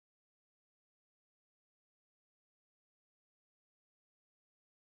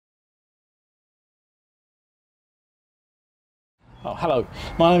Oh, hello,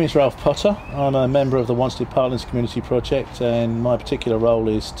 my name is Ralph Potter. I'm a member of the Wanstead Park Community Project, and my particular role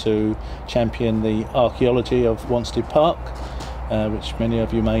is to champion the archaeology of Wanstead Park, which many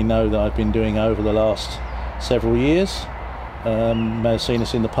of you may know that I've been doing over the last several years. You may have seen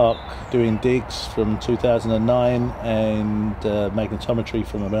us in the park doing digs from 2009 and magnetometry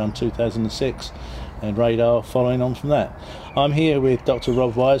from around 2006 and radar following on from that. I'm here with Dr.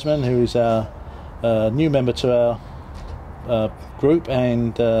 Rob Wiseman, who is our new member to our group,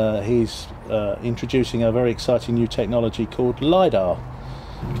 and he's introducing a very exciting new technology called Lidar.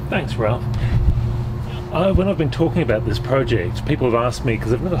 Thanks, Ralph. When I've been talking about this project, people have asked me,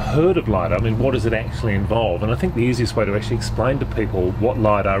 because I've never heard of Lidar, I mean, what does it actually involve? And I think the easiest way to actually explain to people what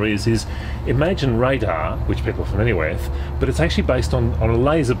Lidar is imagine radar, which people are familiar with, but it's actually based on a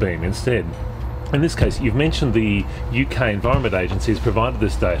laser beam instead. In this case, you've mentioned the UK Environment Agency has provided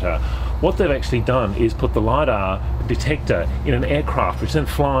this data. What they've actually done is put the LiDAR detector in an aircraft which then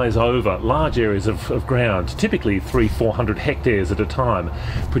flies over large areas of ground, typically 300-400 hectares at a time,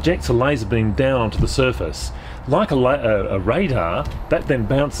 projects a laser beam down onto the surface. Like a radar, that then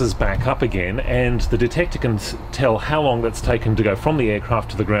bounces back up again, and the detector can tell how long that's taken to go from the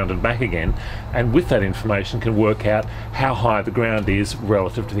aircraft to the ground and back again, and with that information can work out how high the ground is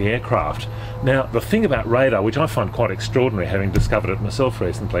relative to the aircraft. Now, the thing about radar, which I find quite extraordinary having discovered it myself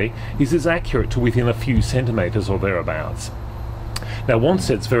recently, is it's accurate to within a few centimetres or thereabouts. Now,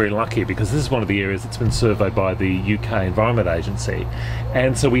 Wanstead's very lucky because this is one of the areas that's been surveyed by the UK Environment Agency,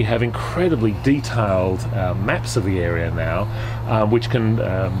 and so we have incredibly detailed maps of the area now, which can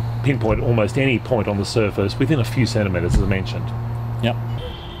pinpoint almost any point on the surface within a few centimetres, as I mentioned. Yep.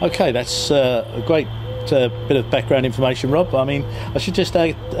 Okay, that's a great bit of background information, Rob. I mean, I should just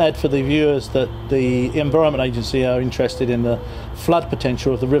add for the viewers that the Environment Agency are interested in the flood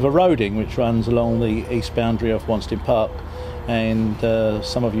potential of the River Roding, which runs along the east boundary of Wanstead Park. And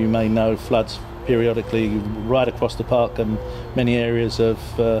some of you may know floods periodically right across the park and many areas of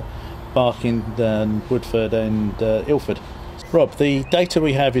Barking, Woodford and Ilford. Rob, the data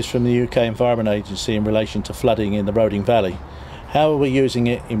we have is from the UK Environment Agency in relation to flooding in the Roding Valley. How are we using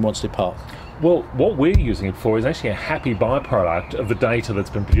it in Wanstead Park? Well, what we're using it for is actually a happy byproduct of the data that's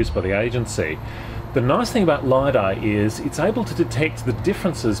been produced by the agency. The nice thing about LiDAR is it's able to detect the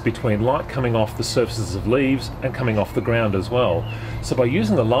differences between light coming off the surfaces of leaves and coming off the ground as well. So by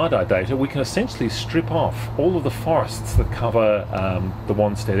using the LiDAR data, we can essentially strip off all of the forests that cover the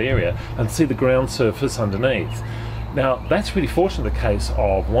Wanstead area and see the ground surface underneath. Now, that's really fortunate the case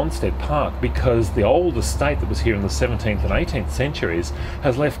of Wanstead Park, because the old estate that was here in the 17th and 18th centuries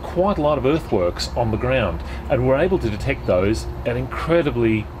has left quite a lot of earthworks on the ground, and we're able to detect those at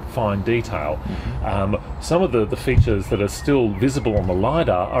incredibly fine detail. Some of the features that are still visible on the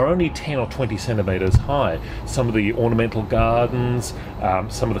LiDAR are only 10 or 20 centimetres high. Some of the ornamental gardens,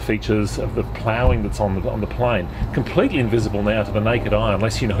 some of the features of the ploughing that's on the plain, completely invisible now to the naked eye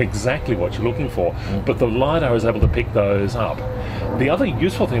unless you know exactly what you're looking for, but the LiDAR is able to pick those up. The other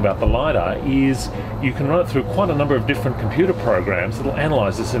useful thing about the LiDAR is you can run it through quite a number of different computer programs that will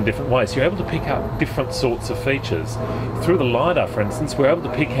analyse this in different ways. So you're able to pick up different sorts of features. Through the LiDAR, for instance, we're able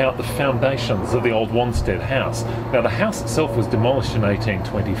to pick out the foundations of the old Wanstead house. Now, the house itself was demolished in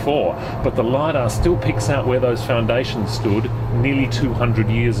 1824, but the LiDAR still picks out where those foundations stood nearly 200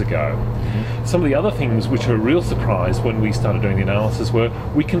 years ago. Some of the other things which are a real surprise when we started doing the analysis were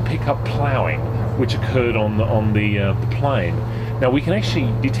we can pick up ploughing which occurred on the plain. Now, we can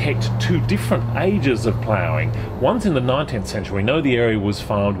actually detect two different ages of ploughing. One's in the 19th century. We know the area was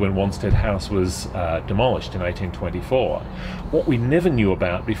farmed when Wanstead House was demolished in 1824. What we never knew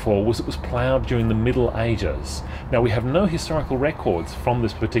about before was it was ploughed during the Middle Ages. Now, we have no historical records from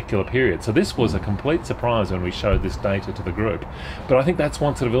this particular period, so this was a complete surprise when we showed this data to the group. But I think that's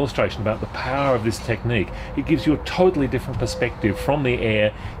one sort of illustration about the power of this technique. It gives you a totally different perspective from the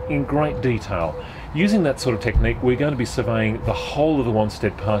air in great detail. Using that sort of technique, we're going to be surveying the whole of the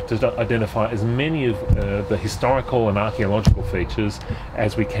Wanstead Park to identify as many of the historical and archaeological features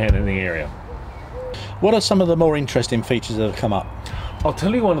as we can in the area. What are some of the more interesting features that have come up? I'll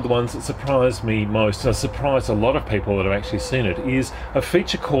tell you one of the ones that surprised me most, and surprised a lot of people that have actually seen it, is a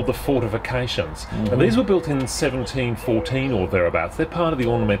feature called the fortifications. And these were built in 1714 or thereabouts. They're part of the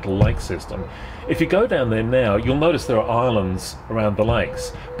ornamental lake system. If you go down there now, you'll notice there are islands around the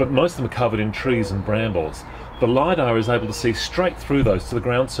lakes, but most of them are covered in trees and brambles. The LiDAR is able to see straight through those to the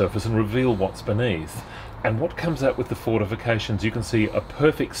ground surface and reveal what's beneath. And what comes out with the fortifications, you can see a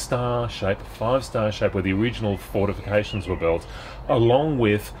perfect star shape, a 5-star shape where the original fortifications were built, along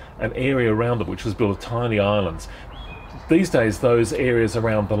with an area around it which was built of tiny islands. these days those areas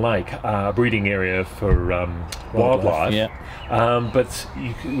around the lake are a breeding area for wildlife. Yeah. But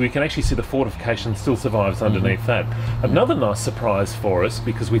we can actually see the fortification still survives underneath that. Another nice surprise for us,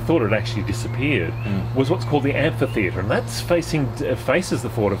 because we thought it actually disappeared, was what's called the amphitheatre, and that's faces the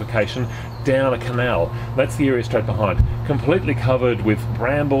fortification down a canal. That's the area straight behind, completely covered with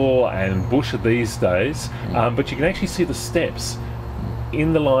bramble and bush these days, but you can actually see the steps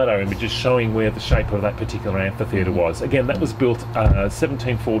in the Lidar images showing where the shape of that particular amphitheatre was. Again, that was built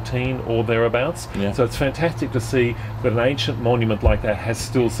 1714 or thereabouts, so it's fantastic to see that an ancient monument like that has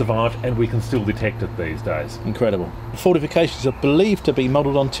still survived and we can still detect it these days. Incredible. The fortifications are believed to be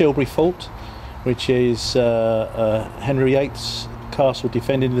modelled on Tilbury Fort, which is Henry VIII's castle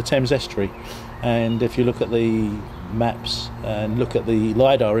defending the Thames estuary, and if you look at the maps and look at the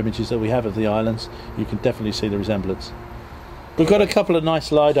Lidar images that we have of the islands, you can definitely see the resemblance. We've got a couple of nice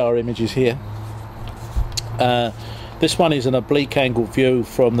Lidar images here. This one is an oblique angle view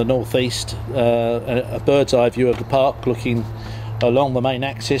from the northeast, a bird's eye view of the park looking along the main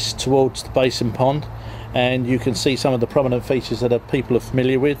axis towards the basin pond, and you can see some of the prominent features that people are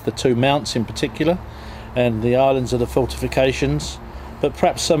familiar with, the two mounts in particular, and the islands of the fortifications, but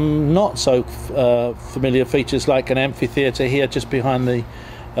perhaps some not so familiar features like an amphitheatre here just behind the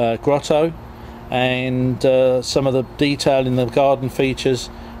grotto, and some of the detail in the garden features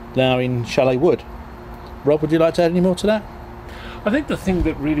now in Chalet Wood. Rob, would you like to add any more to that? I think the thing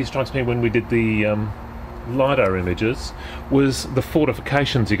that really strikes me when we did the Lidar images was the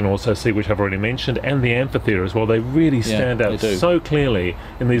fortifications you can also see, which I've already mentioned, and the amphitheatre as well. They really stand out so clearly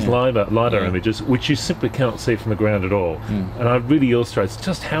in these Lidar images, which you simply cannot see from the ground at all. And it really illustrates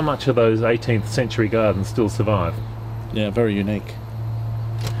just how much of those 18th century gardens still survive. Yeah, very unique.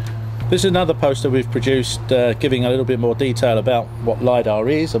 This is another poster we've produced giving a little bit more detail about what Lidar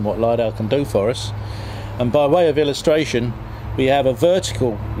is and what Lidar can do for us. And by way of illustration, we have a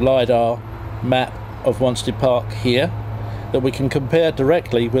vertical Lidar map of Wanstead Park here that we can compare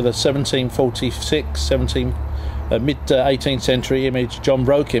directly with a 1746, mid-18th century image, John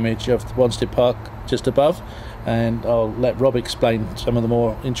Broke image of Wanstead Park just above. And I'll let Rob explain some of the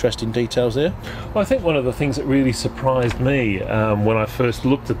more interesting details there. Well, I think one of the things that really surprised me when I first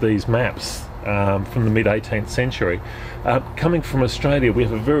looked at these maps from the mid-18th century, coming from Australia, we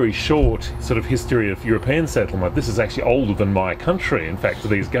have a very short sort of history of European settlement. This is actually older than my country, in fact,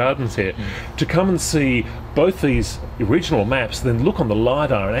 these gardens here. To come and see both these original maps, then look on the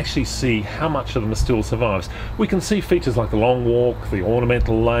Lidar and actually see how much of them still survives. We can see features like the Long Walk, the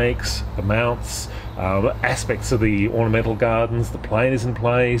ornamental lakes, the mounts, aspects of the ornamental gardens, the plane is in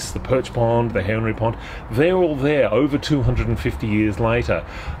place, the perch pond, the Henry pond. They're all there over 250 years later.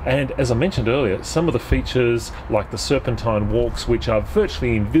 And as I mentioned earlier, some of the features like the serpentine walks, which are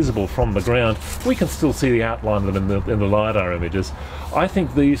virtually invisible from the ground, we can still see the outline of them in the Lidar images. I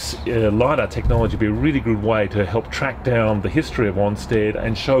think these Lidar technology would be a really good way to help track down the history of Wanstead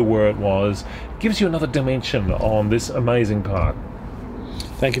and show where it was. Gives you another dimension on this amazing park.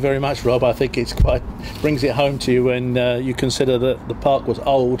 Thank you very much, Rob. I think it's brings it home to you when you consider that the park was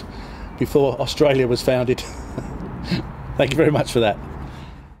old before Australia was founded. Thank you very much for that.